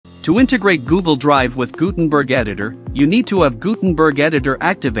To integrate Google Drive with Gutenberg Editor, you need to have Gutenberg Editor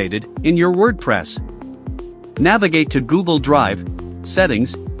activated in your WordPress. Navigate to Google Drive,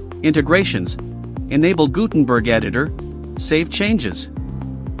 Settings, Integrations, enable Gutenberg Editor, save changes.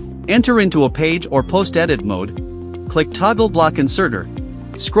 Enter into a page or post edit mode, click Toggle Block Inserter,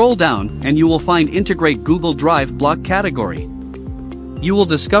 scroll down and you will find Integrate Google Drive block category. You will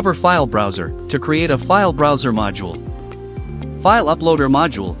discover File Browser to create a File Browser module. File Uploader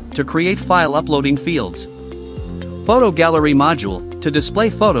module to create file uploading fields. Photo Gallery module to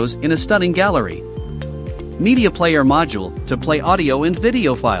display photos in a stunning gallery. Media Player module to play audio and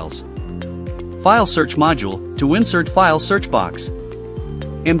video files. File Search module to insert file search box.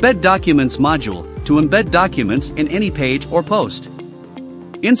 Embed Documents module to embed documents in any page or post.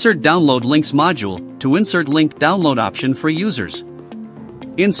 Insert Download Links module to insert link download option for users.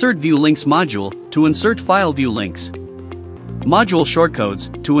 Insert View Links module to insert file view links. Module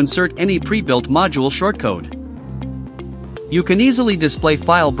shortcodes to insert any pre-built module shortcode. You can easily display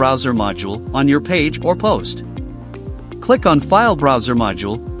File Browser module on your page or post. Click on File Browser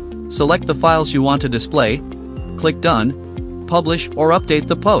module, select the files you want to display, click Done, publish or update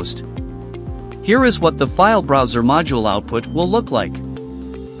the post. Here is what the File Browser module output will look like.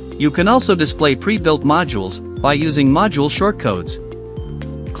 You can also display pre-built modules by using module shortcodes.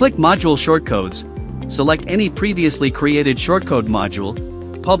 Click Module Shortcodes, select any previously created shortcode module,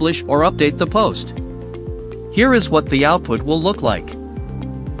 publish or update the post. Here is what the output will look like.